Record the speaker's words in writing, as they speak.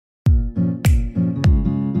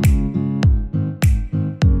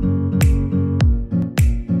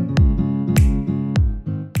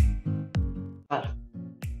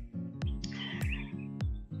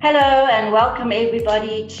Hello and welcome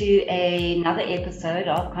everybody to another episode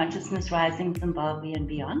of Consciousness Rising Zimbabwe and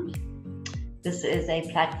beyond. This is a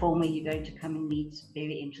platform where you're going to come and meet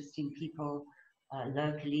very interesting people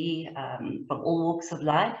locally from all walks of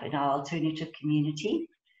life in our alternative community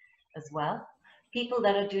as well. People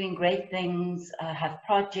that are doing great things, have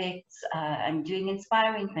projects and doing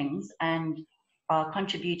inspiring things and are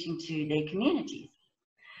contributing to their communities.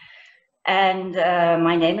 And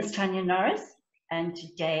my name is Tania Norris. And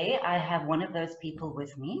today I have one of those people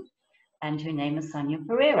with me, and her name is Sonia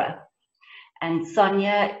Pereira. And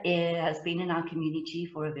Sonia has been in our community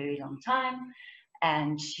for a very long time,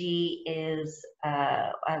 and she is,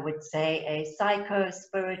 I would say, a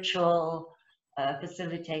psycho-spiritual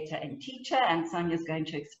facilitator and teacher, and Sonia is going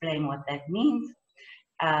to explain what that means.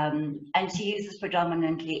 And she uses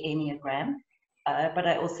predominantly Enneagram, but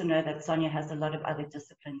I also know that Sonia has a lot of other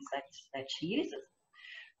disciplines that she uses.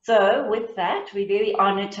 So with that, we're very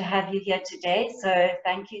honored to have you here today. So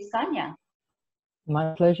thank you, Sonia.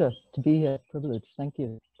 My pleasure to be here, privilege. Thank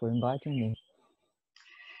you for inviting me.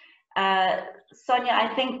 Sonia,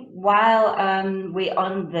 I think while we're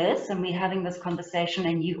on this and we're having this conversation,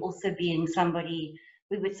 and you also being somebody,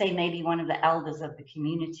 we would say maybe one of the elders of the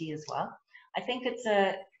community as well, I think it's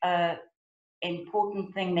a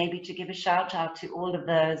important thing maybe to give a shout out to all of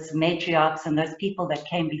those matriarchs and those people that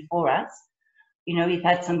came before us. You know, we've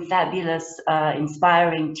had some fabulous,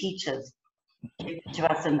 inspiring teachers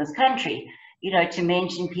to us in this country. You know, to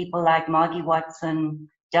mention people like Margie Watson,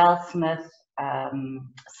 Del Smith,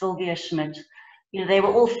 Sylvia Schmidt. You know, they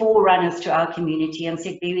were all forerunners to our community and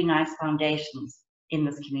set very nice foundations in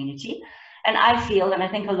this community. And I feel, and I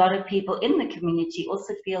think a lot of people in the community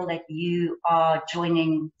also feel that you are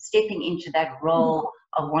stepping into that role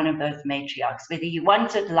of one of those matriarchs, whether you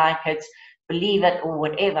want it, like it, believe it, or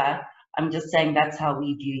whatever. I'm just saying that's how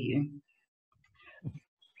we view you.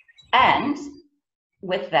 And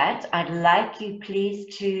with that, I'd like you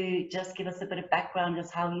please to just give us a bit of background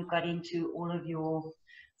as how you got into all of your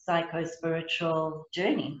psycho-spiritual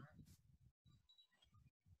journey.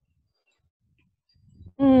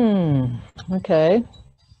 Okay.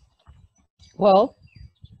 Well,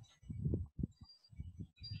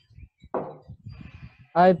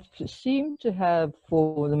 I've seemed to have,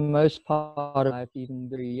 for the most part of life, even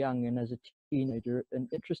very young and as a teenager, an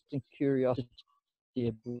interesting curiosity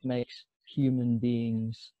of what makes human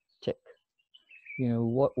beings tick. You know,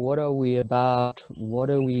 what are we about? What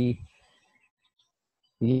are we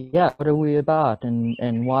about?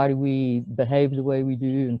 And why do we behave the way we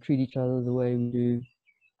do and treat each other the way we do?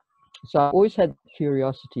 So I've always had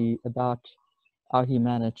curiosity about our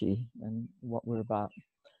humanity and what we're about.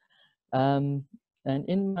 And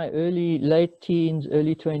in my late teens,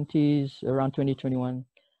 early 20s, around 2021,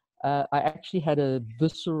 I actually had a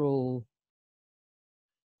visceral,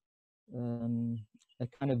 a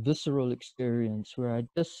kind of visceral experience where I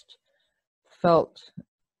just felt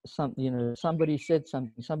something, you know, somebody said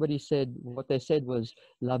something, somebody said, what they said was,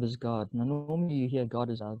 love is God. Now, normally you hear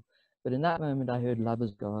God is love, but in that moment I heard love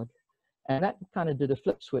is God. And that kind of did a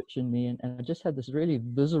flip switch in me, and I just had this really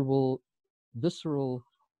visceral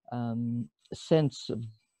sense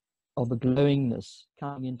of a glowingness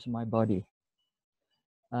coming into my body.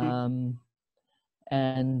 And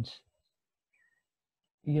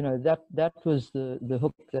you know, that was the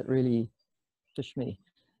hook that really pushed me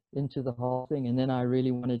into the whole thing. And then I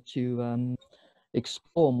really wanted to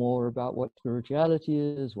explore more about what spirituality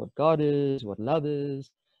is, what God is, what love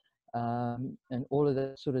is, and all of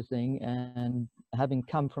that sort of thing. And having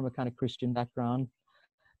come from a kind of Christian background,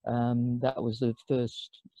 that was the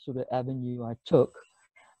first sort of avenue I took.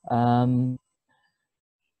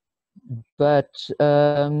 But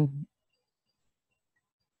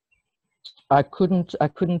I couldn't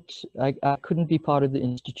be part of the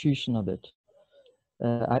institution of it.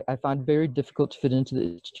 I found it very difficult to fit into the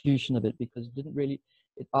institution of it because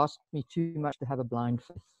it asked me too much to have a blind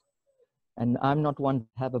faith. And I'm not one to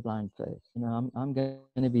have a blind faith. You know, I'm going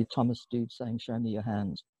to be Thomas dude saying, show me your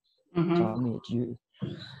hands. Tell me it's you.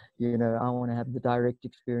 You know, I want to have the direct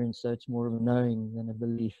experience, so it's more of a knowing than a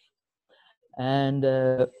belief.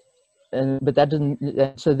 But that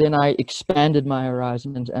didn't. So then I expanded my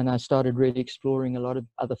horizons and I started really exploring a lot of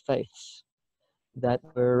other faiths that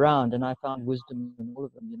were around, and I found wisdom in all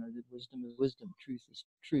of them. You know, that wisdom is wisdom, truth is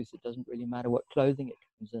truth. It doesn't really matter what clothing it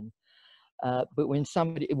comes in. But when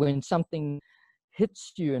something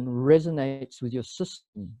hits you and resonates with your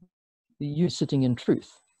system, you're sitting in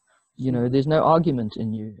truth. You know, there's no argument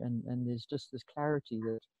in you, and there's just this clarity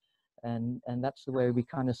that, and that's the way we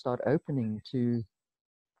kind of start opening to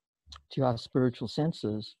our spiritual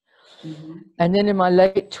senses. And then in my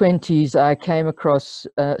late 20s, I came across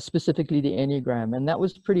specifically the Enneagram, and that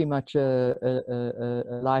was pretty much a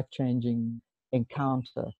life-changing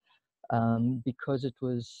encounter, because it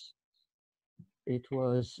was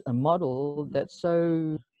a model that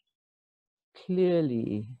so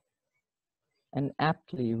clearly and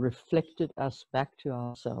aptly reflected us back to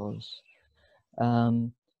ourselves.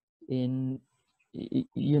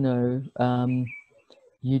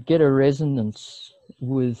 You'd get a resonance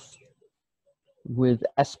with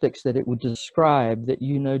aspects that it would describe that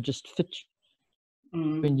just fit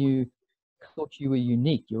when you thought you were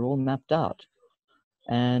unique. You're all mapped out,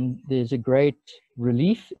 and there's a great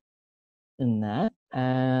relief in that,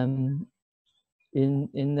 in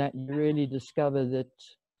that you really discover that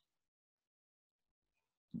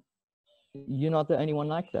you're not the only one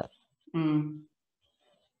like that, and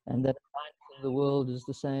that the world is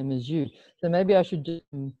the same as you. So maybe I should just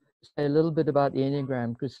say a little bit about the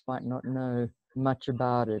Enneagram, because you might not know much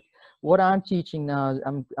about it. What I'm teaching now,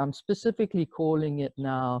 I'm specifically calling it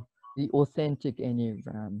now the Authentic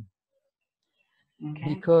Enneagram.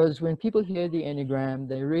 Okay. Because when people hear the Enneagram,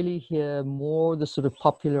 they really hear more the sort of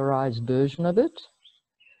popularized version of it,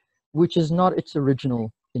 which is not its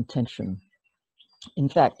original intention. In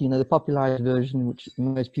fact, the popularized version, which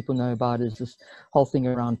most people know about, is this whole thing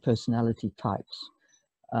around personality types.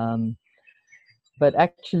 But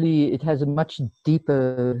actually, it has a much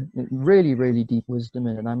deeper, really, really deep wisdom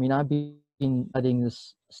in it. I mean, I've been studying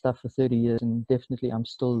this stuff for 30 years, and definitely I'm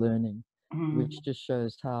still learning, which just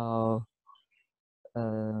shows how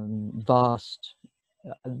vast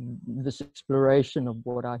this exploration of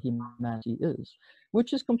what our humanity is,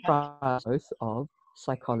 which is comprised both of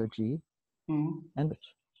psychology and,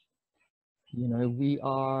 we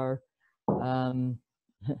are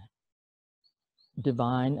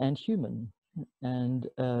divine and human. And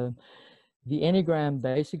the Enneagram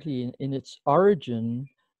basically in its origin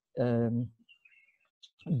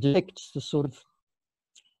depicts the sort of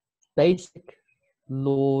basic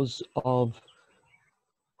laws of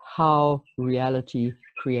how reality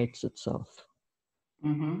creates itself.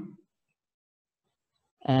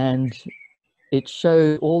 And it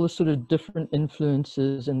shows all the sort of different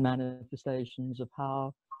influences and manifestations of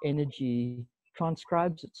how energy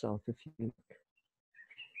transcribes itself, if you like,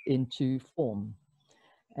 into form,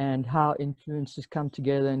 and how influences come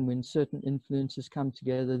together. And when certain influences come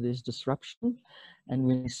together, there's disruption, and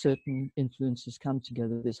when certain influences come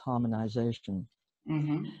together, there's harmonization.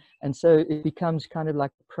 And so it becomes kind of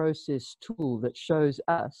like a process tool that shows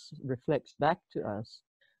us, reflects back to us,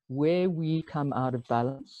 where we come out of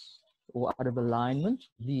balance or out of alignment,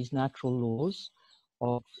 these natural laws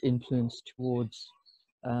of influence towards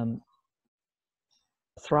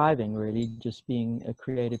thriving, really, just being a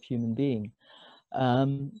creative human being.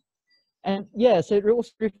 And yeah, so it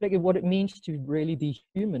also reflected what it means to really be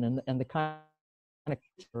human, and the kind of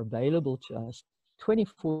are available to us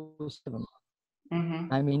 24/7.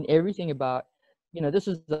 I mean, everything about, this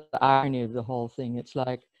is the irony of the whole thing. It's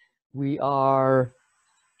like we are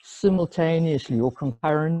simultaneously or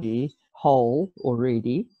concurrently whole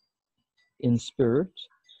already in spirit,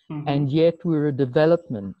 and yet we're a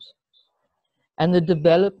development. And the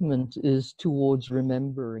development is towards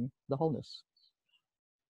remembering the wholeness.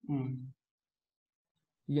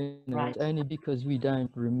 It's only because we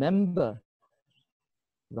don't remember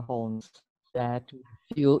the wholeness that we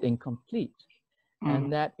feel incomplete.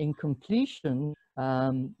 And that incompletion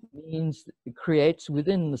means it creates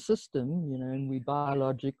within the system, and we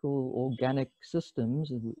biological, organic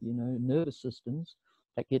systems, nervous systems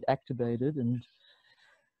that get activated, and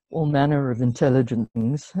all manner of intelligent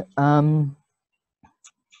things.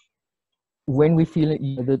 When we feel it,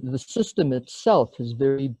 the system itself has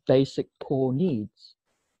very basic core needs.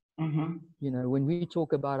 When we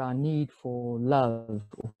talk about our need for love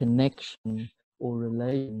or connection or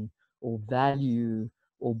relation or value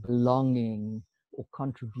or belonging or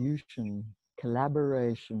contribution,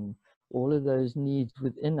 collaboration, all of those needs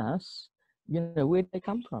within us, where do they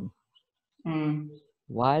come from?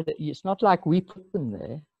 Why? It's not like we put them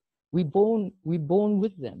there. We're born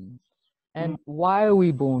with them. And why are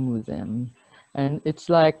we born with them? And it's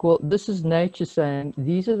like, well, this is nature saying,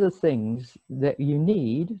 these are the things that you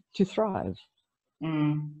need to thrive.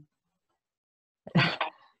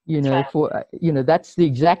 That's the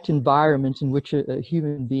exact environment in which a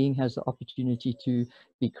human being has the opportunity to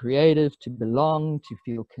be creative, to belong, to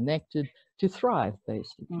feel connected, to thrive,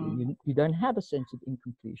 basically. You don't have a sense of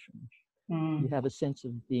incompletion. You have a sense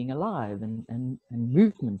of being alive and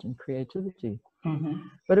movement and creativity.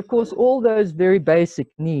 But of course, all those very basic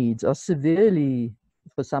needs are severely,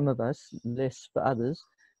 for some of us, less for others,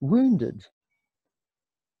 wounded.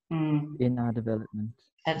 in our development.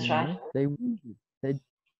 That's right. They're wounded. They're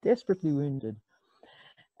desperately wounded.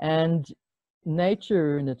 And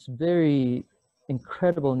nature, in its very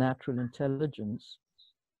incredible natural intelligence,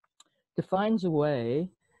 defines a way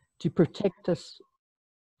to protect us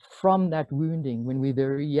from that wounding when we're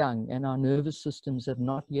very young and our nervous systems have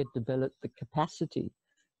not yet developed the capacity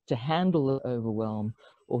to handle the overwhelm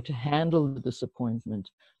or to handle the disappointment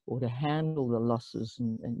or to handle the losses.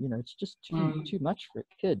 And it's just too much for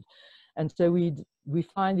a kid. And so we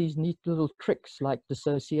find these neat little tricks like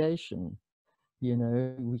dissociation.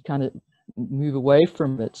 We kind of move away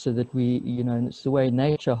from it so that and it's the way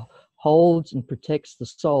nature holds and protects the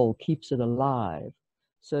soul, keeps it alive.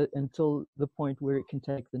 So until the point where it can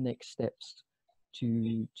take the next steps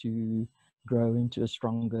to grow into a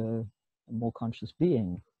stronger, more conscious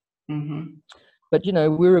being. But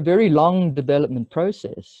we're a very long development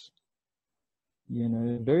process.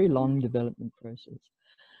 Very long development process.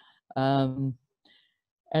 And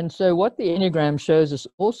so what the Enneagram shows us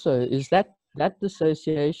also is that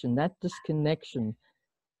dissociation, that disconnection,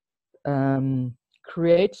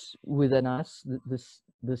 creates within us this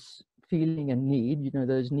feeling and need.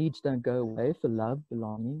 Those needs don't go away for love,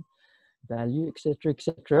 belonging, value, etc.,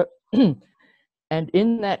 etc. And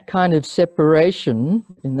in that kind of separation,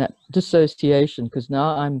 in that dissociation, because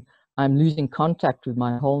now I'm losing contact with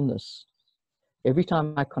my wholeness. Every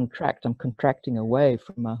time I contract, I'm contracting away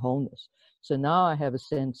from my wholeness. So now I have a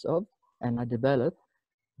sense of, and I develop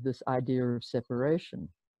this idea of separation.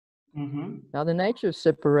 Now, the nature of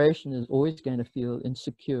separation is always going to feel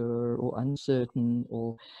insecure or uncertain,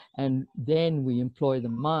 and then we employ the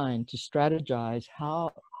mind to strategize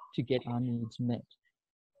how to get our needs met.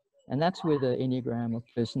 And that's where the Enneagram of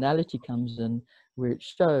personality comes in, where it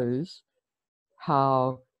shows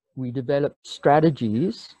how we develop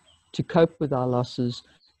strategies to cope with our losses,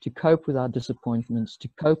 to cope with our disappointments, to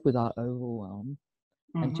cope with our overwhelm,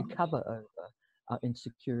 and to cover over our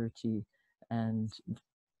insecurity and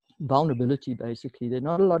vulnerability, basically. There are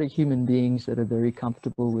not a lot of human beings that are very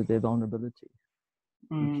comfortable with their vulnerability,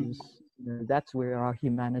 which is, that's where our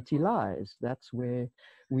humanity lies. That's where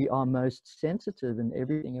we are most sensitive, and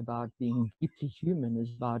everything about being deeply human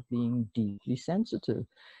is about being deeply sensitive.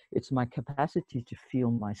 It's my capacity to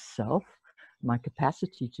feel myself, my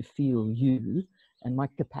capacity to feel you, and my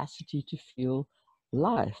capacity to feel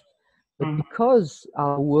life. But because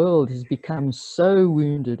our world has become so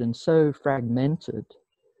wounded and so fragmented,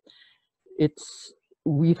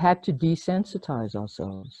 we've had to desensitize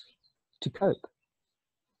ourselves to cope.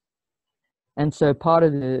 And so part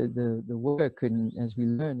of the work, and as we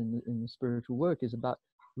learn in the spiritual work, is about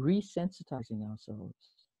resensitizing ourselves,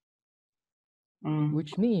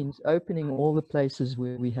 which means opening all the places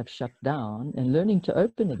where we have shut down and learning to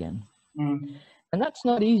open again. And that's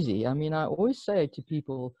not easy. I mean, I always say to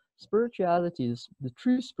people, spirituality is, the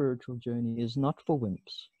true spiritual journey is not for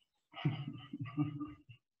wimps.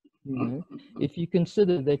 If you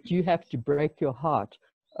consider that you have to break your heart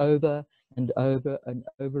over and over and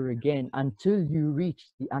over again until you reach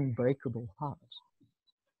the unbreakable heart.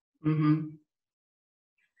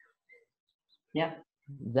 Yeah.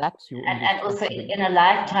 That's your and also in a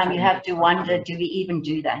lifetime, you have to wonder, do we even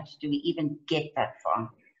do that? Do we even get that far?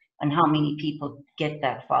 And how many people get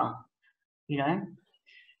that far?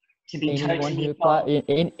 To be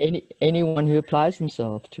anyone who applies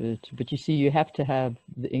themselves to it. But you see, you have to have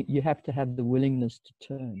the willingness to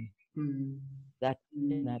turn in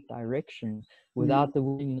that direction. Without the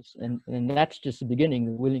willingness, and that's just the beginning,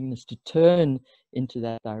 the willingness to turn into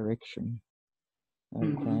that direction.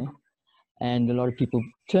 Okay. And a lot of people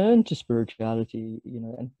turn to spirituality,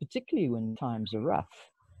 and particularly when times are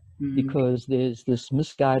rough, because there's this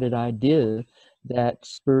misguided idea that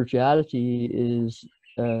spirituality is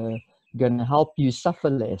going to help you suffer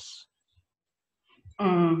less.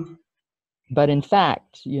 But in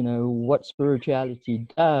fact, what spirituality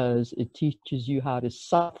does, it teaches you how to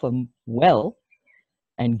suffer well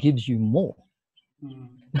and gives you more.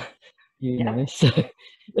 So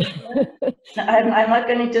I'm not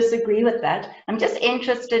going to disagree with that. I'm just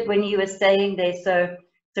interested when you were saying there, so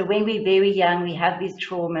when we're very young, we have these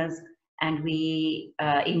traumas and we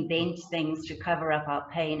invent things to cover up our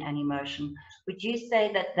pain and emotion. Would you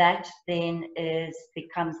say that then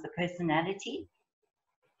becomes the personality?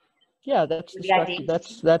 Yeah, that's the structure.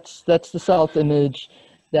 That's the self-image.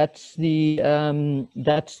 That's the and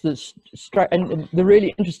the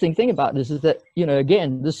really interesting thing about this is that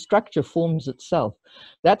again, the structure forms itself.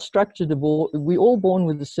 That structure, we all born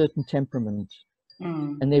with a certain temperament,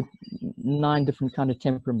 and there are 9 different kind of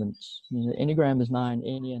temperaments. Enneagram is 9,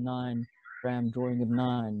 Ennea 9, Gram drawing of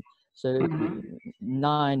 9. So Mm-hmm.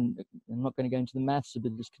 9, I'm not going to go into the maths,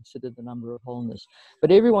 but is considered the number of wholeness.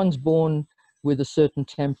 But everyone's born with a certain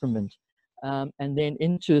temperament, and then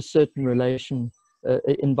into a certain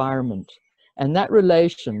environment. And that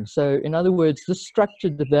relation, so in other words, this structure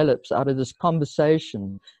develops out of this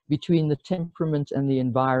conversation between the temperament and the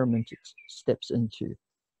environment it steps into.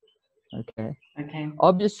 Okay. Okay.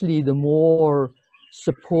 Obviously, the more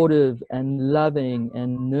supportive and loving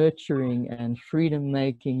and nurturing and freedom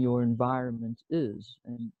making your environment is,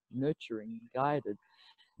 and nurturing and guided,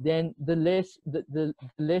 then the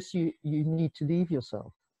less you need to leave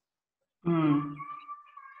yourself. Mm.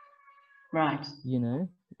 Right. You know,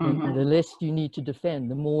 Mm-hmm. and the less you need to defend,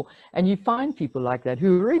 the more. And you find people like that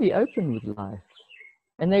who are really open with life,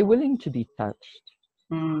 and they're willing to be touched,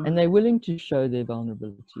 and they're willing to show their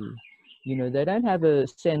vulnerability. You know, they don't have a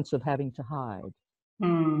sense of having to hide.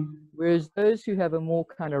 Whereas those who have a more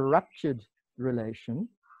kind of ruptured relation,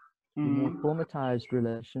 a more traumatized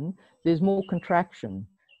relation, there's more contraction.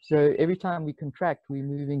 So every time we contract, we're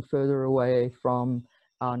moving further away from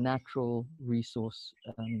our natural resource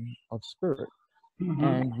of spirit.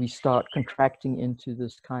 And we start contracting into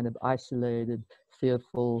this kind of isolated,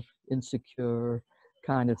 fearful, insecure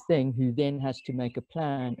kind of thing, who then has to make a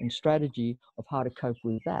plan and strategy of how to cope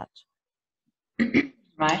with that.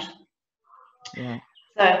 Right. Yeah.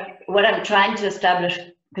 So what I'm trying to establish,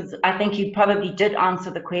 because I think you probably did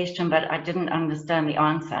answer the question, but I didn't understand the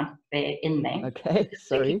answer there in there. Okay,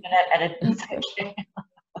 sorry. It's okay.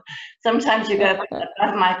 Sometimes you go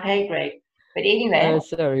above my pay grade. But anyway,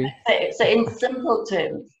 sorry. So in simple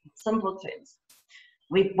terms,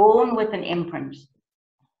 we're born with an imprint.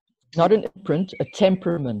 Not an imprint, a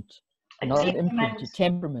temperament. Not an imprint, a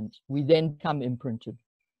temperament. We then become imprinted.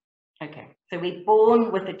 Okay, so we're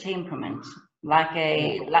born with a temperament,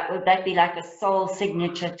 would that be like a soul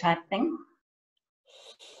signature type thing?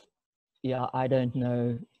 Yeah, I don't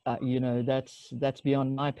know. You know, that's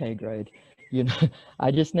beyond my pay grade. You know,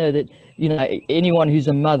 I just know that, you know, anyone who's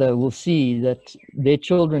a mother will see that their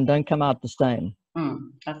children don't come out the same.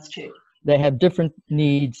 That's true. They have different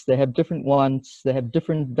needs, they have different wants, they have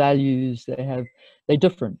different values, they're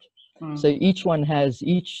different. So each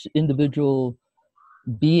individual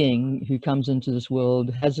being who comes into this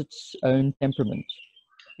world has its own temperament.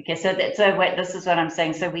 Okay, so this is what I'm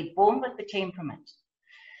saying. So we're born with the temperament,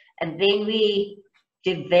 and then we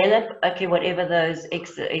develop, whatever those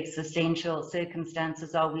existential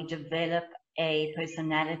circumstances are, we develop a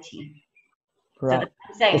personality. Right.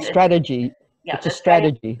 So a strategy. Yeah, it's a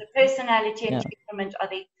strategy. The personality and temperament,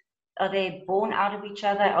 are they born out of each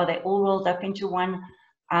other? Are they all rolled up into one?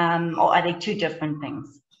 Or are they two different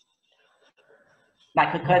things?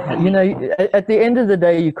 Like a coconut. You know, at the end of the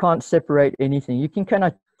day, you can't separate anything. You can kind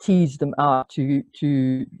of tease them out to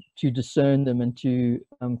discern them and to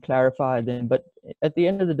clarify them. But at the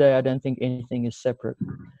end of the day, I don't think anything is separate.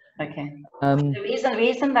 Okay. The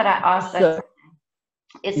reason that I asked that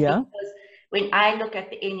is because when I look at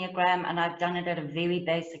the Enneagram, and I've done it at a very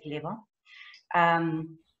basic level,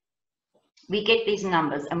 we get these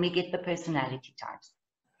numbers and we get the personality types.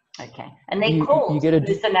 Okay. And they're called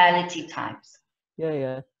personality types.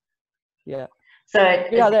 Yeah. So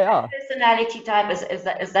they are. Personality type,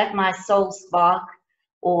 is that my soul spark,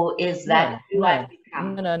 or is that who I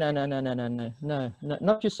become? No,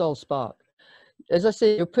 not your soul spark. As I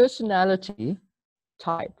said, your personality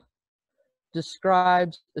type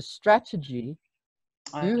describes a strategy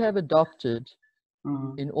you have adopted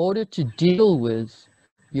in order to deal with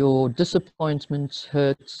your disappointments,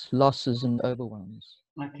 hurts, losses, and overwhelms.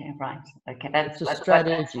 Okay, right. Okay, that's a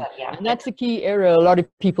strategy. And that's a key error a lot of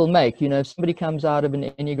people make. You know, if somebody comes out of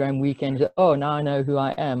an Enneagram weekend and says, oh, now I know who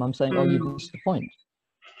I am, I'm saying, oh, you've missed the point.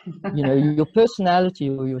 You know, your personality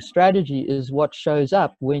or your strategy is what shows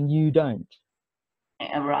up when you don't.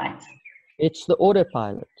 Right. It's the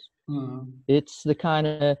autopilot. It's the kind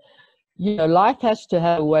of, you know, life has to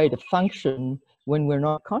have a way to function when we're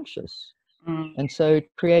not conscious. And so it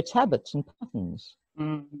creates habits and patterns.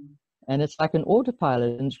 And it's like an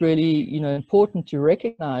autopilot. And it's really, you know, important to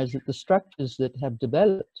recognize that the structures that have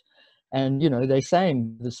developed, and, you know, they're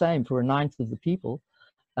the same for a ninth of the people,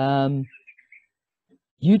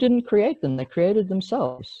 you didn't create them. They created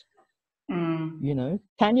themselves. You know,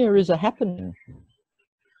 Tania is a happening.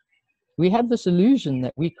 We have this illusion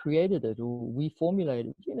that we created it or we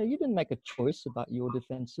formulated. You know, you didn't make a choice about your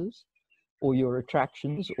defenses or your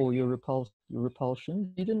attractions or your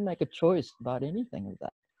repulsion. You didn't make a choice about anything of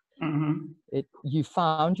that. You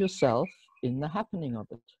found yourself in the happening of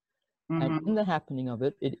it. And in the happening of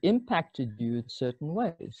it, it impacted you in certain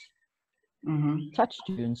ways, touched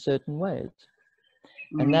you in certain ways.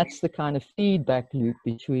 And that's the kind of feedback loop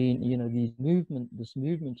between, you know, this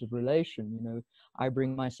movement of relation. You know, I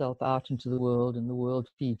bring myself out into the world and the world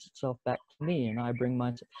feeds itself back to me, and I bring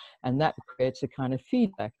myself, and that creates a kind of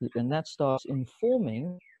feedback loop, and that starts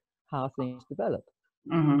informing how things develop.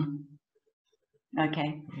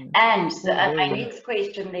 Okay. And my next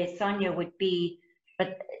question there, Sonia, would be,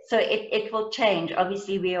 but so it will change.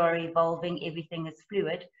 Obviously, we are evolving. Everything is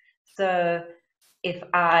fluid. So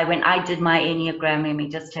when I did my Enneagram, let me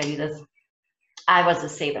just tell you this, I was a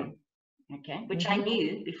 7, okay, which I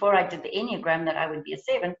knew before I did the Enneagram that I would be a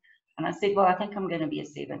 7. And I said, well, I think I'm going to be a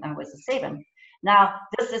 7. I was a 7. Now,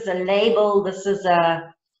 this is a label. This is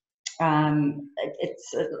it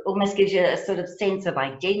almost gives you a sort of sense of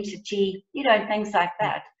identity, you know, things like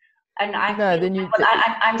that. And I feel,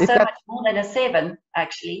 I'm so much more than a 7,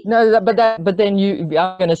 actually. No, but then I'm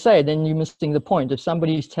going to say, then you're missing the point. If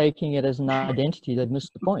somebody's taking it as an identity, they've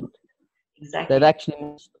missed the point. Exactly. They've actually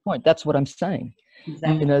missed the point. That's what I'm saying.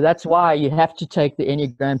 Exactly. You know, that's why you have to take the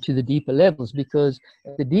Enneagram to the deeper levels, because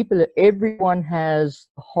at the deeper, everyone has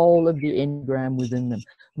the whole of the Enneagram within them.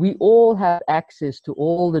 We all have access to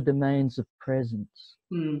all the domains of presence.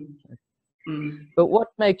 But what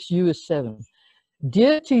makes you a 7?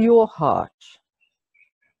 Dear to your heart,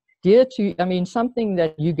 dear to, I mean, something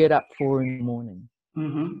that you get up for in the morning.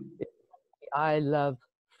 I love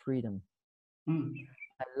freedom.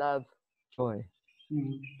 I love joy.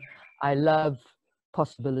 I love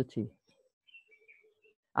possibility.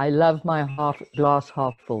 I love my glass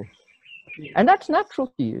half full. And that's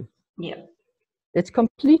natural to you. Yeah. It's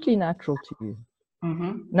completely natural to you.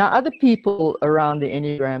 Now, other people around the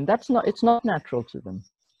Enneagram, it's not natural to them.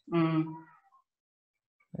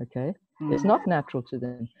 Okay? It's not natural to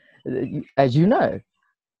them, as you know,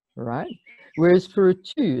 right? Whereas for a 2,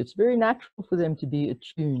 it's very natural for them to be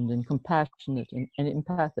attuned and compassionate and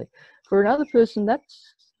empathic. For another person,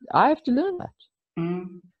 I have to learn that.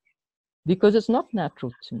 Because it's not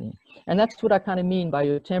natural to me. And that's what I kind of mean by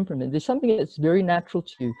your temperament. There's something that's very natural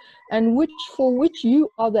to you, and for which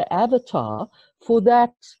you are the avatar for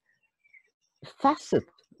that facet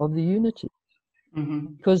of the unity.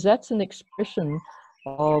 Because that's an expression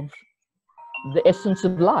of the essence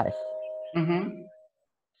of life.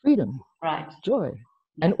 Freedom, right, joy.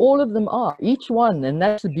 And all of them are, each one, and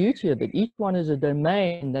that's the beauty of it. Each one is a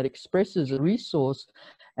domain that expresses a resource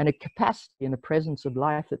and a capacity and a presence of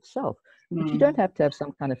life itself. But you don't have to have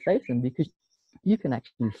some kind of faith in, because you can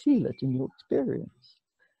actually feel it in your experience.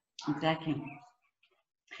 Exactly.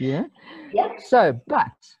 Yeah? Yeah. So, but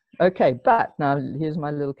now here's my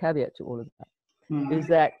little caveat to all of that, is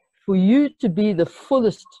that for you to be the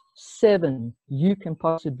fullest 7 you can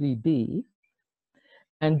possibly be,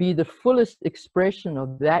 and be the fullest expression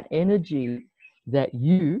of that energy that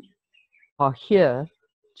you are here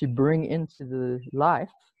to bring into the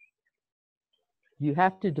life, you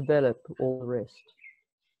have to develop all the rest.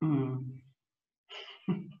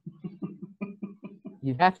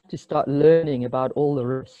 You have to start learning about all the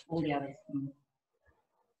rest. All the others.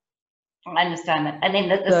 I understand that. And then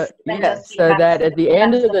so that at the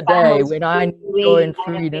end of the day, when I enjoy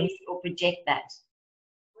freedom, or project that.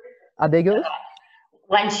 I beg yours?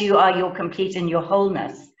 Once you are your complete in your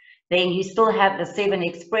wholeness, then you still have the 7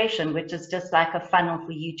 expression, which is just like a funnel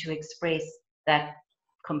for you to express that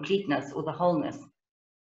completeness or the wholeness.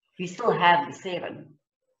 You still have the 7.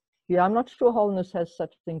 Yeah, I'm not sure wholeness has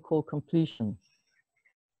such a thing called completion.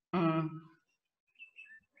 You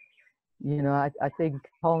know, I think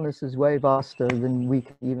wholeness is way vaster than we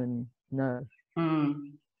can even know.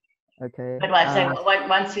 Okay. But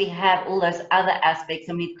once we have all those other aspects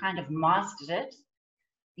and we've kind of mastered it,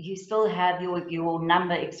 you still have your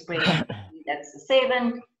number expression. That's the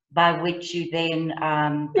 7, by which you then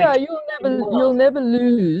you'll never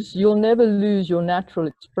lose your natural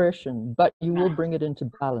expression, but you will bring it into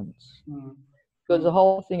balance. Because the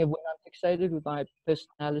whole thing of when I'm fixated with my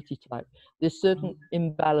personality type, there's certain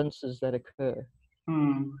imbalances that occur.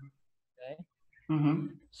 Okay?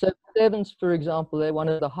 So 7s, for example, they're one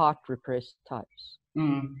of the heart repressed types.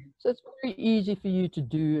 So it's very easy for you to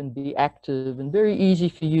do and be active, and very easy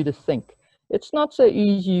for you to think. It's not so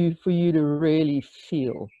easy for you to really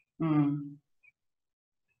feel.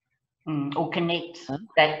 Or connect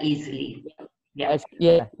that easily. Yeah,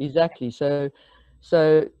 exactly. So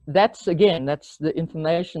that's the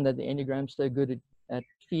information that the Enneagram's so good at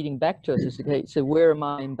feeding back to us. Is okay, so where are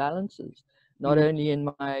my imbalances? Not only in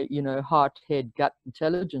my, heart, head, gut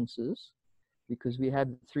intelligences, because we have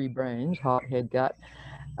 3 brains, heart, head, gut,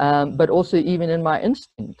 but also even in my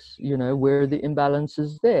instincts, where are the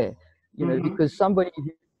imbalances there? Because somebody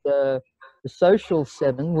who's the social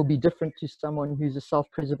 7 will be different to someone who's a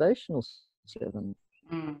self-preservational 7.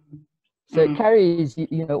 So it carries,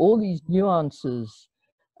 you know, all these nuances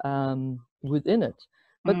within it.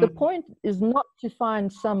 But the point is not to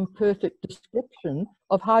find some perfect description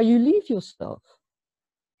of how you leave yourself.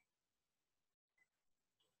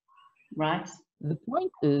 Right. The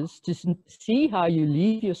point is to see how you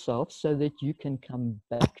leave yourself so that you can come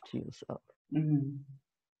back to yourself.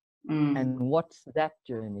 And what's that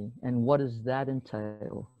journey? And what does that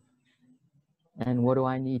entail? And what do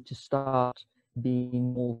I need to start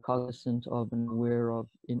being more cognizant of and aware of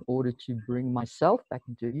in order to bring myself back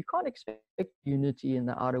into it? You can't expect unity in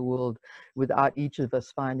the outer world without each of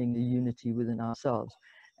us finding the unity within ourselves.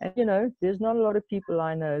 And, you know, there's not a lot of people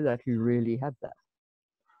I know that who really have that.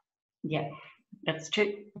 Yeah, that's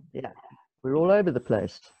true. Yeah, we're all over the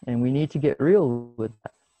place and we need to get real with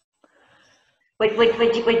that.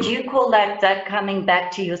 Would you call that coming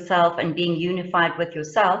back to yourself and being unified with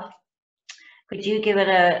yourself? Could you give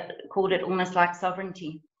it call it almost like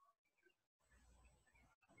sovereignty?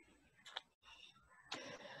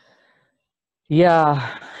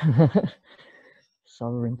 Yeah,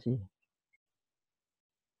 sovereignty.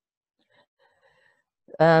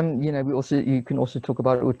 You know, you can also talk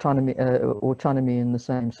about autonomy in the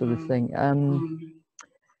same sort of thing.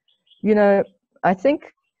 You know, I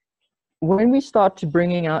think when we start to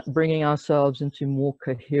bringing ourselves into more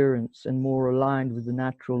coherence and more aligned with the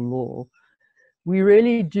natural law, we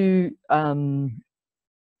really do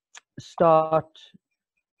start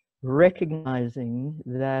recognizing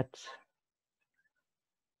that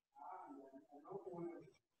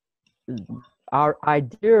our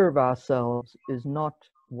idea of ourselves is not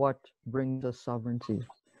what brings us sovereignty.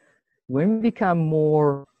 When we become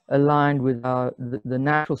more aligned with the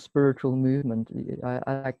natural spiritual movement,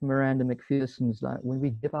 I like Miranda McPherson's, like, when we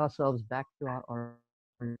give ourselves back to our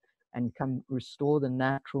origin and restore the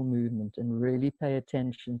natural movement and really pay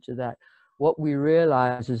attention to that, what we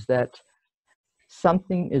realize is that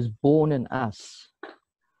something is born in us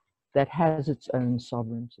that has its own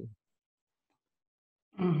sovereignty.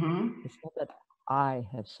 It's not that I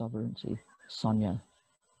have sovereignty, Sonia,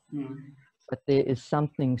 but there is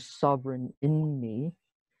something sovereign in me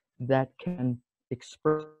that can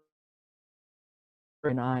express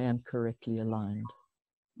when I am correctly aligned.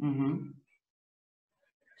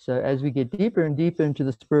 So as we get deeper and deeper into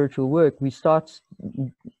the spiritual work, we start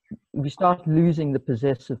losing the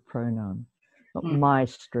possessive pronoun. Not my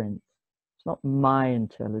strength. It's not my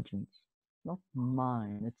intelligence. Not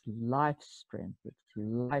mine. It's life's strength. It's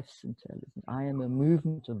life's intelligence. I am a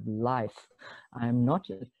movement of life. I am not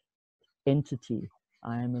an entity.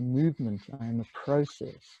 I am a movement. I am a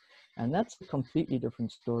process. And that's a completely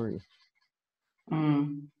different story.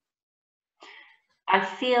 I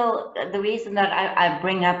feel the reason that I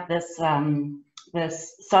bring up this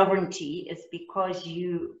this sovereignty is because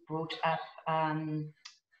you brought up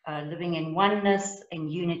living in oneness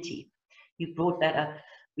and unity. You brought that up.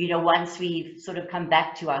 You know, once we've sort of come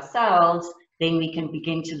back to ourselves, then we can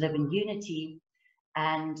begin to live in unity.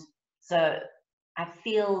 And so I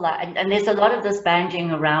feel like, and there's a lot of this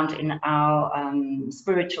banding around in our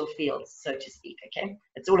spiritual fields, so to speak, okay?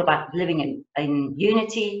 It's all about living in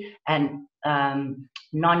unity and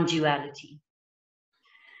non-duality,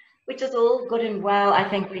 which is all good and well, I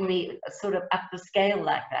think, when we sort of up the scale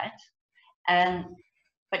like that.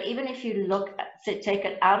 But even if you look, take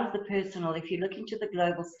it out of the personal, if you look into the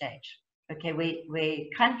global stage, okay, where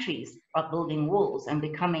countries are building walls and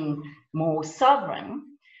becoming more sovereign,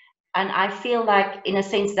 and I feel like, in a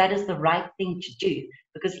sense, that is the right thing to do,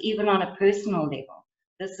 because even on a personal level,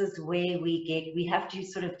 this is where we have to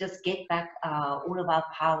sort of just get back all of our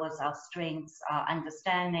powers, our strengths, our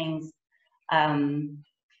understandings.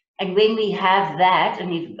 And when we have that,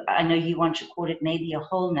 and I know you want to call it maybe a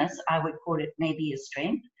wholeness, I would call it maybe a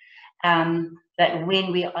strength, that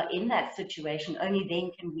when we are in that situation, only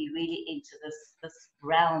then can we really enter this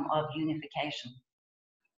realm of unification.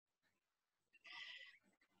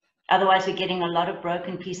 Otherwise, we're getting a lot of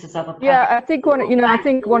broken pieces of a puzzle. Yeah, I think one of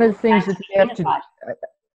the things that we have to.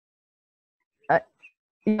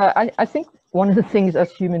 I think one of the things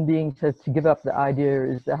us human beings have to give up the idea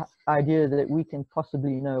is the idea that we can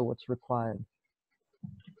possibly know what's required.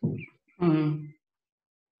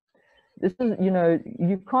 This is, you know,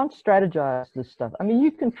 you can't strategize this stuff. I mean,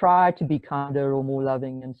 you can try to be kinder or more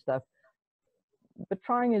loving and stuff, but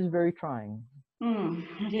trying is very trying.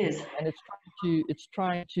 It is. And it's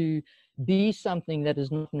trying to be something that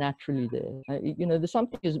is not naturally there. You know, the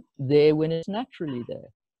something is there when it's naturally there.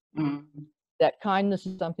 That kindness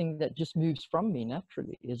is something that just moves from me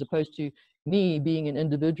naturally, as opposed to me being an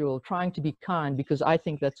individual trying to be kind because I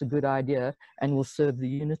think that's a good idea and will serve the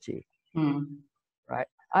unity. Right?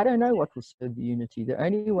 I don't know what will serve the unity. The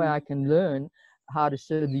only way I can learn how to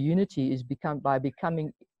serve the unity is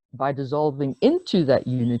by dissolving into that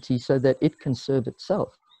unity so that it can serve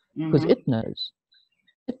itself. Because it knows.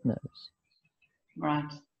 It knows.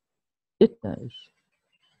 Right. It knows.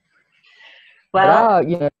 Well,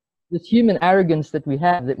 But this human arrogance that we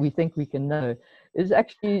have, that we think we can know, is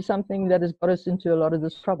actually something that has got us into a lot of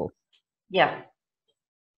this trouble. Yeah,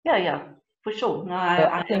 for sure. No, So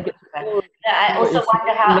I think agree it's with that. more, I also it's wonder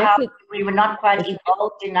more how method, we were not quite it's,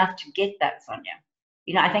 evolved enough to get that, Sonia.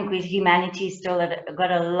 I think with humanity still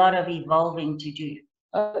got a lot of evolving to do.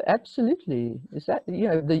 absolutely. Is that,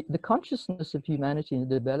 the consciousness of humanity and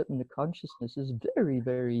the development of consciousness is very,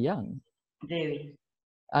 very young. Very.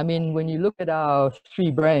 I mean, when you look at our three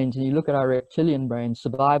brains and you look at our reptilian brain,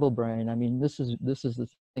 survival brain, I mean, this is the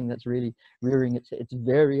thing that's really rearing it's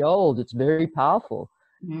very old, it's very powerful,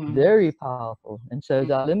 very powerful. And so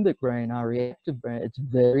is our limbic brain, our reactive brain, it's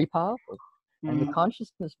very powerful. And the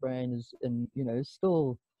consciousness brain is,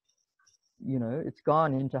 still, it's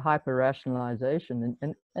gone into hyper rationalization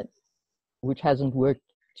and which hasn't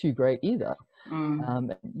worked too great either.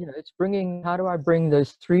 It's bringing, how do I bring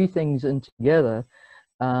those three things in together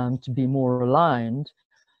to be more aligned?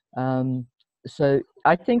 So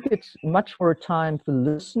I think it's much more a time for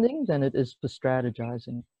listening than it is for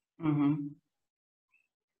strategizing.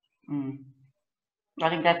 I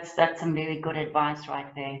think that's some very good advice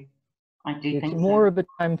right there. I do think it's more of a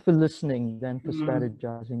time for listening than for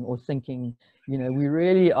strategizing or thinking. We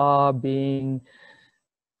really are being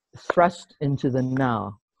thrust into the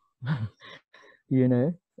now.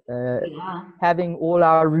 Having all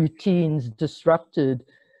our routines disrupted,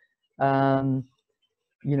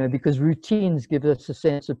 because routines give us a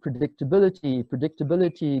sense of predictability.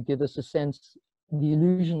 Predictability gives us a sense, the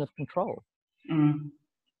illusion of control.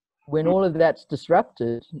 When all of that's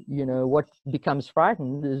disrupted, what becomes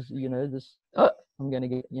frightened is, this, I'm going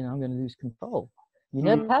to lose control. You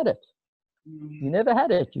never had it. You never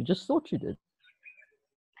had it. You just thought you did.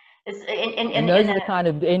 And those are the kind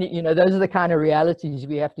of, those are the kind of realities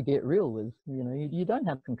we have to get real with. You don't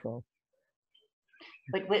have control.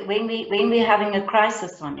 But when we're having a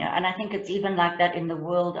crisis, Sonia, and I think it's even like that in the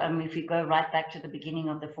world, if we go right back to the beginning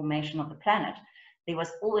of the formation of the planet, there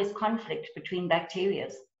was always conflict between bacteria,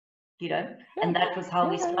 and that was how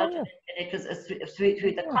we started. It was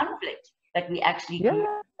through the conflict that we actually grew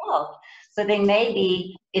evolved. So then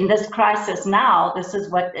maybe in this crisis now, this is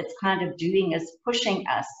what it's kind of doing, is pushing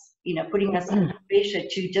us, putting us under pressure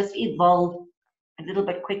to just evolve a little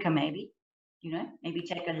bit quicker, maybe, maybe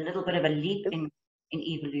take a little bit of a leap in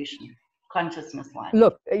evolution, consciousness-wise.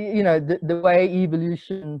 Look, the way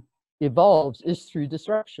evolution evolves is through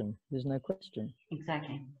disruption. There's no question.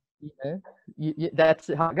 Exactly. That's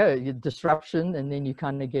how it goes. Disruption, and then you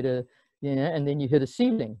kind of get and then you hit a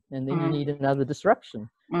ceiling, and then you need another disruption.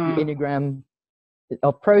 The Enneagram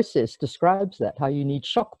process describes that, how you need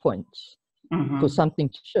shock points for something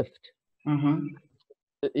to shift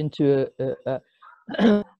into a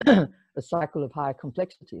cycle of higher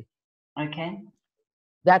complexity. Okay.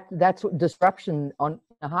 That's what disruption on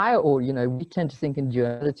a higher order. We tend to think in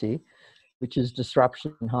duality, which is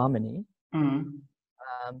disruption and harmony.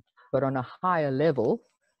 But on a higher level,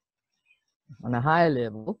 the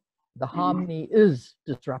harmony is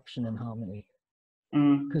disruption and harmony,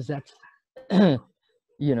 because that's how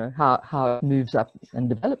it moves up and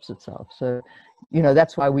develops itself. So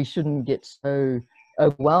that's why we shouldn't get so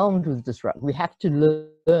overwhelmed with disruption. We have to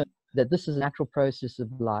learn that this is a natural process of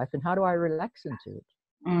life, and how do I relax into it?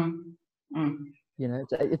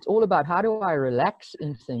 It's all about, how do I relax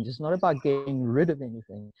in things? It's not about getting rid of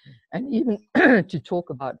anything. And even to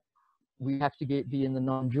talk about, we have to be in the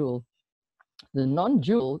non-dual. The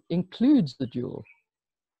non-dual includes the dual.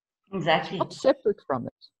 Exactly. It's not separate from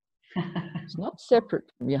it. It's not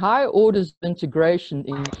separate. The higher orders of integration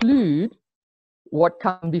include what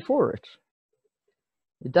comes before it.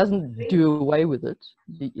 It doesn't do away with it.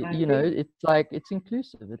 It's like, it's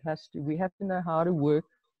inclusive. We have to know how to work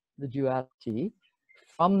the duality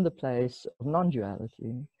from the place of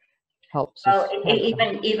non-duality. Helps us.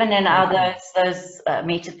 Even in those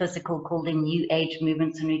metaphysical, called the New Age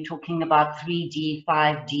movements, and we're talking about 3D,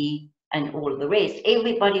 5D, and all of the rest.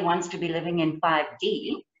 Everybody wants to be living in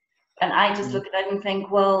 5D, and I just look at that and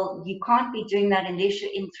think, well, you can't be doing that unless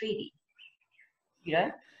you're in 3D.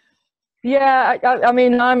 Yeah, I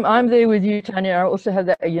mean, I'm there with you, Tania. I also have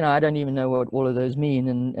that. I don't even know what all of those mean,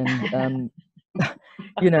 and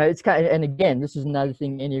it's kind of, and again, this is another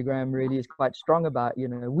thing Enneagram really is quite strong about.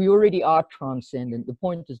 We already are transcendent. The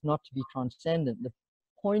point is not to be transcendent. The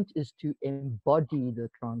point is to embody the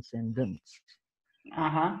transcendence.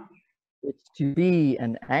 It's to be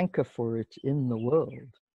an anchor for it in the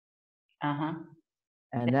world. Uh-huh.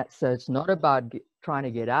 And that's, so it's not about trying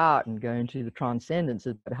to get out and go into the transcendence,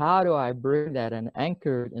 but how do I bring that and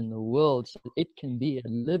anchor it in the world so it can be a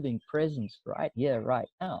living presence right here, right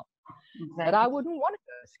now? Exactly. That I wouldn't want to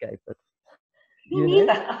escape it. Me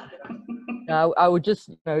neither. I would just,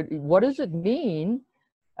 what does it mean?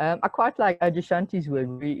 I quite like Adyashanti's word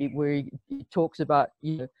where he talks about,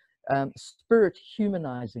 spirit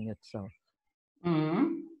humanizing itself.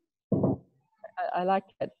 Mm. I like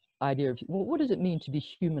that idea of, well, what does it mean to be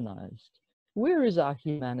humanized? Where is our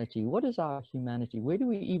humanity? What is our humanity? Where do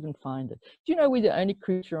we even find it? Do you know we're the only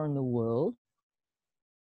creature in the world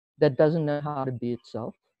that doesn't know how to be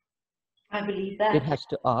itself? I believe that. It has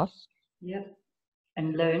to ask. Yep.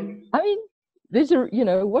 And learn. I mean, there's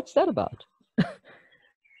what's that about?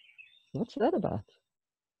 What's that about?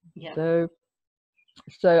 Yeah.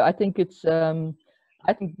 So I think it's,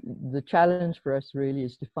 I think the challenge for us really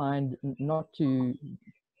is to find, not to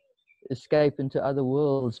escape into other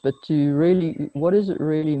worlds, but to really, what does it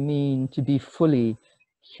really mean to be fully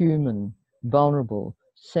human, vulnerable,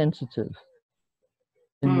 sensitive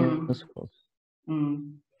in this world?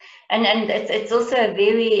 Mm. And it's also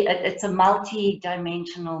it's a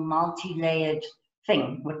multi-dimensional, multi-layered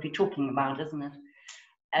thing, what we're talking about, isn't it?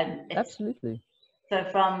 And Absolutely. So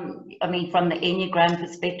from the Enneagram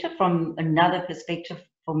perspective, from another perspective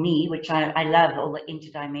for me, which I love all the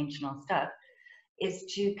interdimensional stuff, is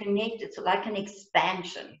to connect. It's like an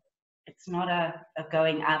expansion. It's not a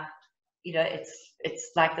going up.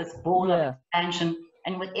 It's like this ball of expansion,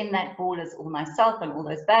 and within that ball is all myself and all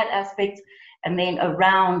those bad aspects, and then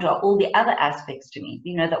around are all the other aspects to me.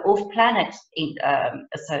 The off-planet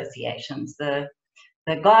associations, the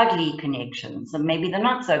godly connections, and maybe the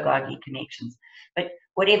not so godly connections, but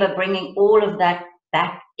whatever, bringing all of that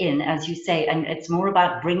back in, as you say, and it's more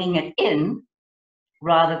about bringing it in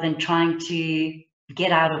rather than trying to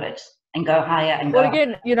get out of it and go higher and well,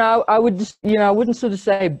 again, I would just, I wouldn't sort of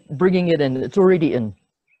say bringing it in. It's already in.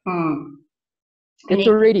 It's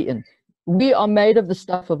already in. We are made of the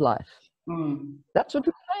stuff of life. That's what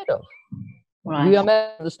we're made of. Right. We are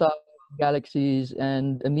made of the stuff of galaxies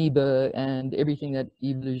and amoeba and everything that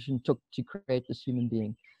evolution took to create this human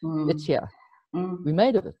being. It's here. We're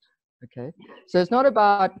made of it. Okay. So it's not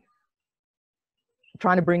about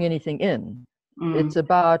trying to bring anything in. It's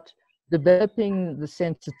about developing the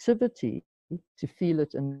sensitivity to feel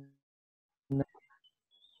it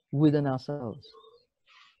within ourselves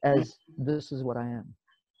as this is what I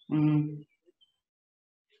am.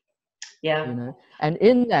 Yeah. And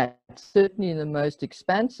in that, certainly the most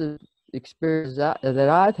expansive experiences that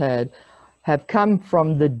I've had have come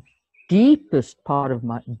from the deepest part of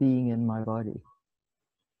my being in my body,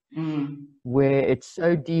 where it's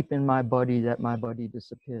so deep in my body that my body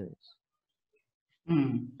disappears.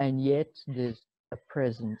 And yet there's a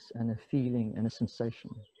presence and a feeling and a sensation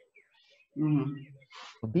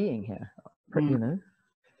of being here,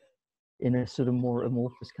 in a sort of more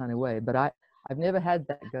amorphous kind of way. But I've never had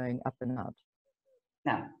that going up and out.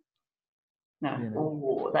 No.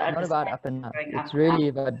 It's not about up and up. It's really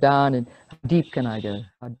about down, and how deep can I go?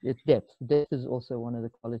 It's depth. Depth is also one of the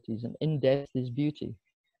qualities, and in depth is beauty.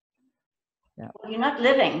 Yeah. Well, you're not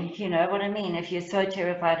living, you know what I mean? If you're so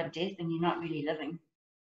terrified of death, then you're not really living.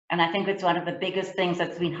 And I think it's one of the biggest things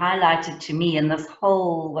that's been highlighted to me in this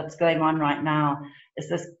whole, what's going on right now, is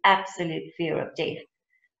this absolute fear of death.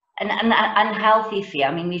 An unhealthy fear.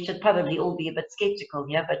 I mean, we should probably all be a bit skeptical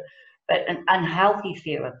here, but an unhealthy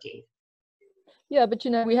fear of death. Yeah, but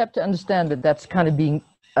we have to understand that that's kind of being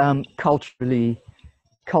culturally,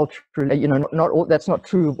 not all. That's not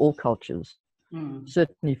true of all cultures.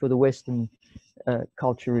 Certainly for the Western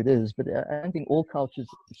culture, it is. But I don't think all cultures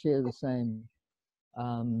share the same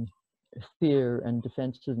fear and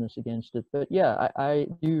defensiveness against it. But yeah, I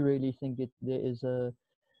do really think it's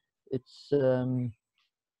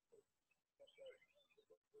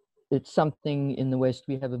something in the West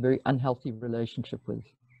we have a very unhealthy relationship with.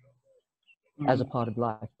 As a part of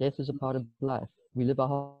life. Death is a part of life. We live our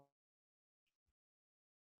whole...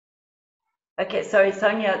 Okay, sorry,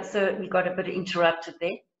 Sonia, so we got a bit interrupted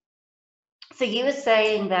there. So you were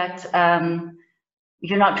saying that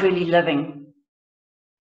you're not really living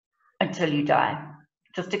until you die.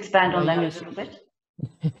 Just expand on that a little bit.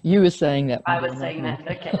 You were saying that. I was saying that,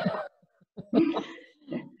 okay.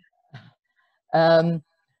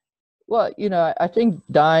 Well, I think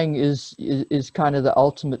dying is kind of the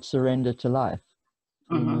ultimate surrender to life.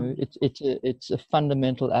 It's a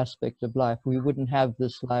fundamental aspect of life. We wouldn't have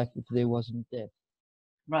this life if there wasn't death.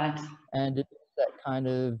 Right. And it's that kind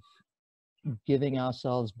of giving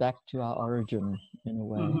ourselves back to our origin in a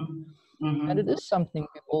way. And it is something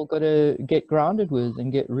we've all got to get grounded with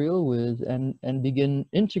and get real with and begin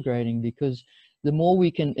integrating, because the more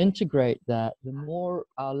we can integrate that, the more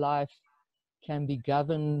our life can be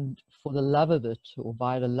governed for the love of it, or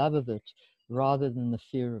by the love of it, rather than the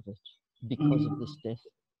fear of it, because of this death.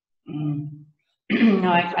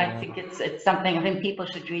 No, I think it's something, I think people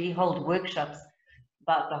should really hold workshops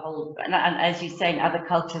about the whole, and as you say, in other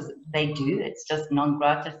cultures they do, it's just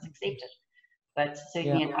non-grata, it's accepted. But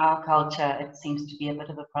certainly in our culture, it seems to be a bit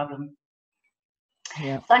of a problem.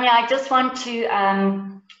 Sonia, I just want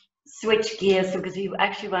to switch gears, because we're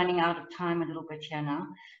actually running out of time a little bit here now.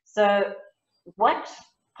 So what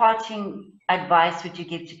parting advice would you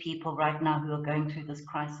give to people right now who are going through this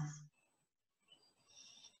crisis?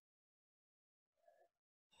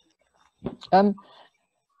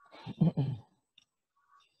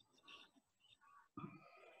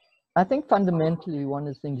 I think fundamentally one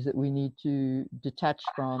of the things that we need to detach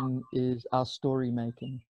from is our story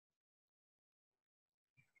making.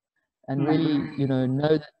 And really, you know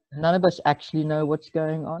that none of us actually know what's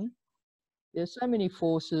going on. There's so many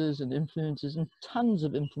forces and influences and tons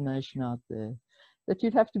of information out there that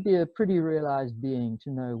you'd have to be a pretty realized being to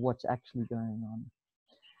know what's actually going on.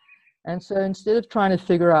 And so instead of trying to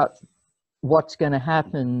figure out what's going to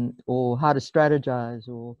happen or how to strategize,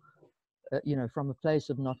 or you know, from a place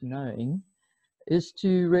of not knowing, is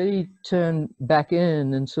to really turn back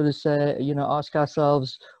in and sort of say, you know, ask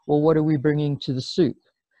ourselves, well, what are we bringing to the soup?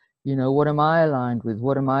 You know, what am I aligned with?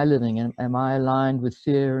 What am I living in? Am I aligned with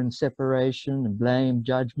fear and separation and blame,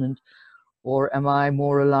 judgment? Or am I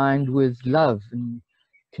more aligned with love and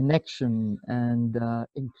connection and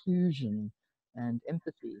inclusion and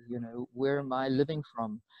empathy? You know, where am I living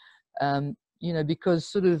from? You know, because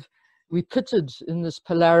sort of we pitted in this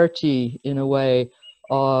polarity in a way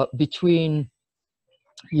between,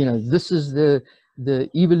 you know, this is the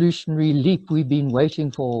evolutionary leap we've been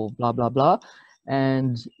waiting for, blah, blah, blah.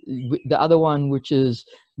 And the other one, which is,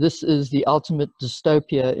 this is the ultimate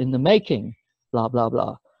dystopia in the making, blah, blah,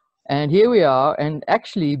 blah. And here we are, and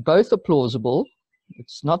actually both are plausible.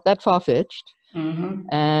 It's not that far-fetched.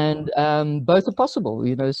 And both are possible,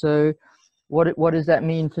 you know. So what does that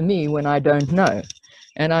mean for me when I don't know?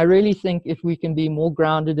 And I really think if we can be more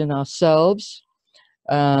grounded in ourselves,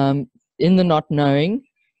 in the not knowing,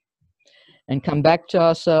 and come back to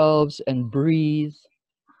ourselves and breathe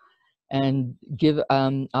and give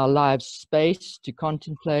our lives space to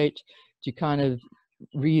contemplate, to kind of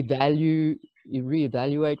reevaluate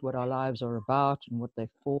what our lives are about and what they're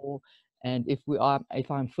for. And if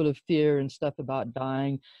I'm full of fear and stuff about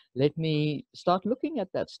dying, let me start looking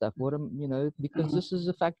at that stuff. You know, because this is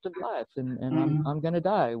a fact of life, and I'm going to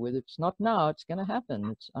die. Whether it's not now, it's going to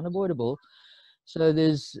happen. It's unavoidable. So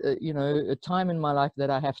there's, you know, a time in my life that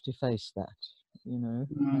I have to face that, you know,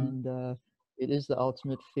 and it is the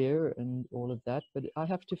ultimate fear and all of that, but I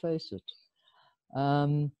have to face it.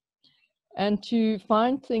 And to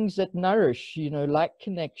find things that nourish, you know, like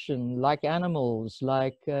connection, like animals,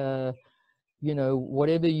 like, you know,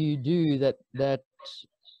 whatever you do that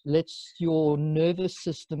lets your nervous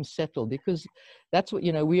system settle, because that's what,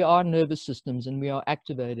 you know, we are nervous systems and we are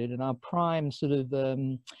activated, and our prime sort of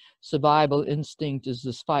survival instinct is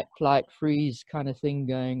this fight, flight, freeze kind of thing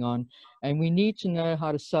going on. And we need to know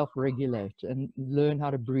how to self-regulate and learn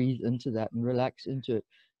how to breathe into that and relax into it.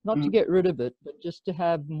 Not to get rid of it, but just to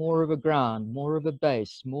have more of a ground, more of a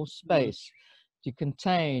base, more space to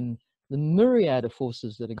contain the myriad of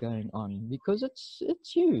forces that are going on, because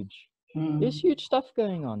it's huge. There's huge stuff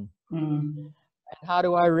going on. And how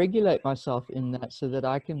do I regulate myself in that so that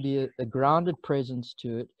I can be a grounded presence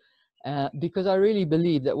to it? Because I really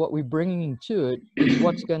believe that what we're bringing to it is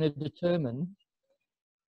what's going to determine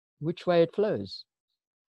which way it flows.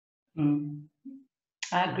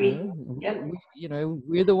 I agree. You know,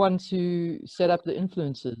 we're the ones who set up the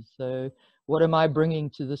influences. So what am I bringing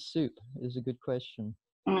to the soup is a good question.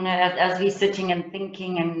 You know, as we're sitting and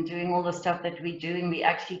thinking and doing all the stuff that we're doing, we're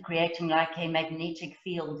actually creating like a magnetic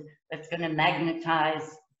field that's going to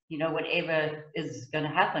magnetize, you know, whatever is going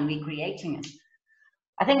to happen. We're creating it.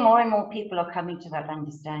 I think more and more people are coming to that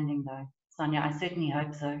understanding, though, Sonia. I certainly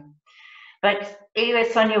hope so. But anyway,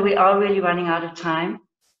 Sonia, we are really running out of time.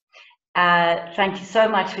 Thank you so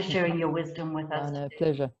much for sharing your wisdom with us. No,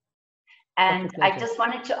 pleasure. And I just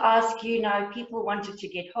wanted to ask you, now, people wanted to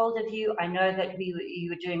get hold of you. I know that you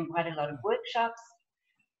were doing quite a lot of workshops.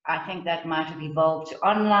 I think that might have evolved to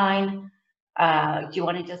online. Do you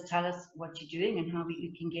want to just tell us what you're doing and how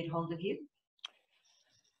we can get hold of you?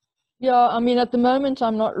 Yeah, I mean, at the moment,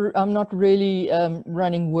 I'm not really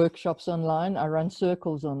running workshops online. I run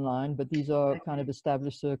circles online, but these are kind of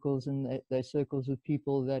established circles, and they're circles with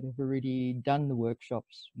people that have already done the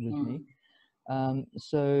workshops with me.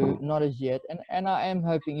 So not as yet, and I am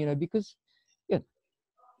hoping, you know, because yeah,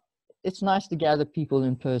 it's nice to gather people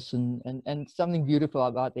in person, and something beautiful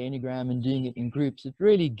about the Enneagram and doing it in groups. It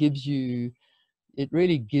really gives you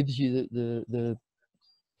the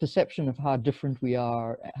perception of how different we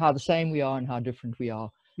are, how the same we are, and how different we are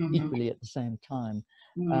equally at the same time.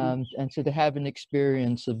 And so to have an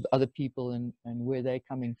experience of other people and where they're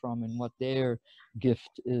coming from and what their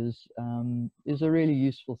gift is a really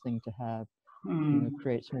useful thing to have. You know,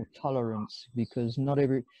 creates more tolerance, because not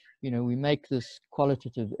every, you know, we make this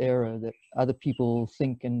qualitative error that other people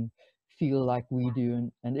think and feel like we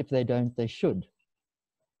do, and if they don't, they should.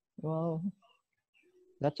 Well,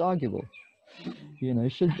 that's arguable. You know,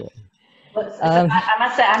 should they? Well, so I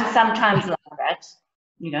must say, I'm sometimes like that,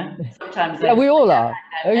 you know, sometimes. Yeah, we all are.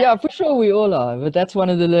 Yeah, for sure we all are. But that's one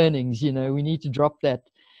of the learnings, you know, we need to drop that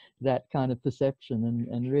kind of perception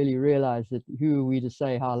and really realize that who are we to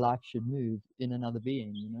say how life should move in another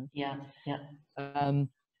being, you know? Yeah, yeah.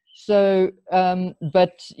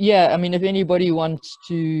 But yeah, I mean, if anybody wants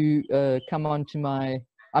to come on to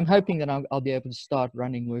I'm hoping that I'll be able to start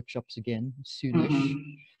running workshops again soonish.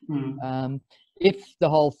 If the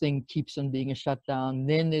whole thing keeps on being a shutdown,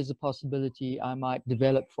 then there's a possibility I might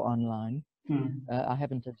develop for online. I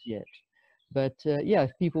haven't as yet. But yeah,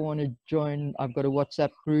 if people want to join, I've got a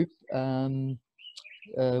WhatsApp group,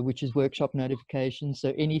 which is workshop notifications.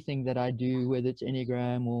 So anything that I do, whether it's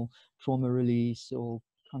Enneagram or trauma release or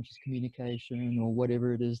conscious communication or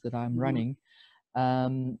whatever it is that I'm running,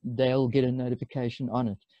 they'll get a notification on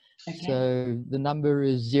it. Okay. So the number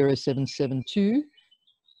is 0772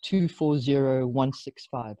 240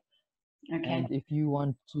 165. Okay. And if you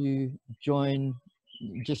want to join,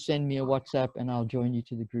 just send me a WhatsApp and I'll join you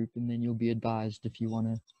to the group, and then you'll be advised if you want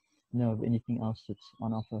to know of anything else that's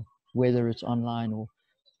on offer, whether it's online or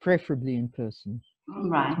preferably in person.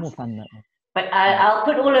 Right. It's more fun that way. But I'll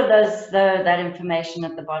put all of that information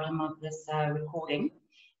at the bottom of this recording.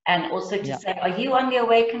 And also to say, are you on the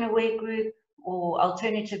Awaken Aware group or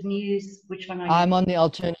Alternative News? Which one are you? I'm on the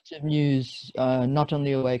Alternative News, not on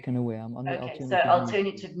the Awaken Aware. I'm on the Alternative News. So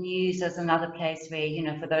Alternative News is another place where, you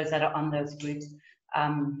know, for those that are on those groups,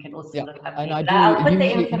 can also look up. And I'll put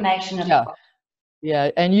the information at the bottom.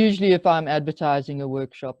 Yeah, and usually if I'm advertising a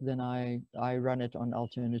workshop, then I run it on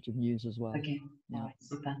Alternative News as well. Okay, all right,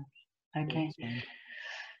 super. Okay.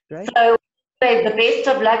 Great. So the best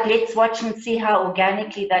of luck. Let's watch and see how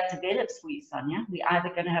organically that develops for you, Sonia. We're either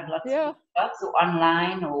going to have lots of workshops or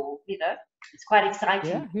online, or, you know, it's quite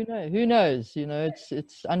exciting. Yeah, who knows? You know,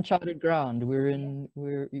 it's uncharted ground. We're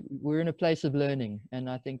in a place of learning, and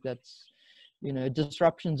I think that's, you know,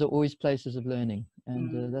 disruptions are always places of learning,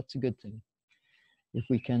 and that's a good thing. If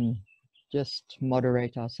we can just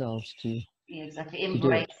moderate ourselves to exactly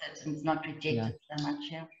embrace it and not reject it so much.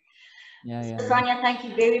 So Sonia, thank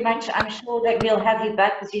you very much. I'm sure that we'll have you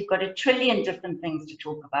back because you've got a trillion different things to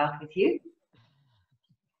talk about with you.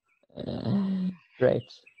 Great.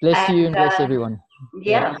 Bless you and bless everyone.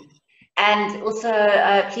 And also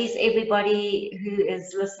please, everybody who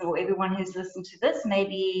is listening, or everyone who's listened to this,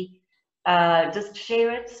 maybe just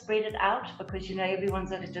share it, spread it out, because, you know,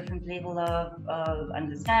 everyone's at a different level of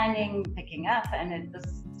understanding, picking up, and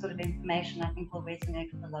this sort of information I think will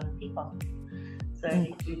resonate with a lot of people. So if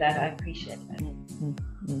you do that, I appreciate that.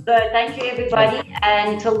 So thank you, everybody,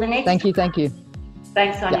 and until the next Thank you.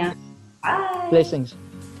 Thanks, Sonia. Bye. Blessings.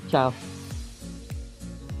 Ciao.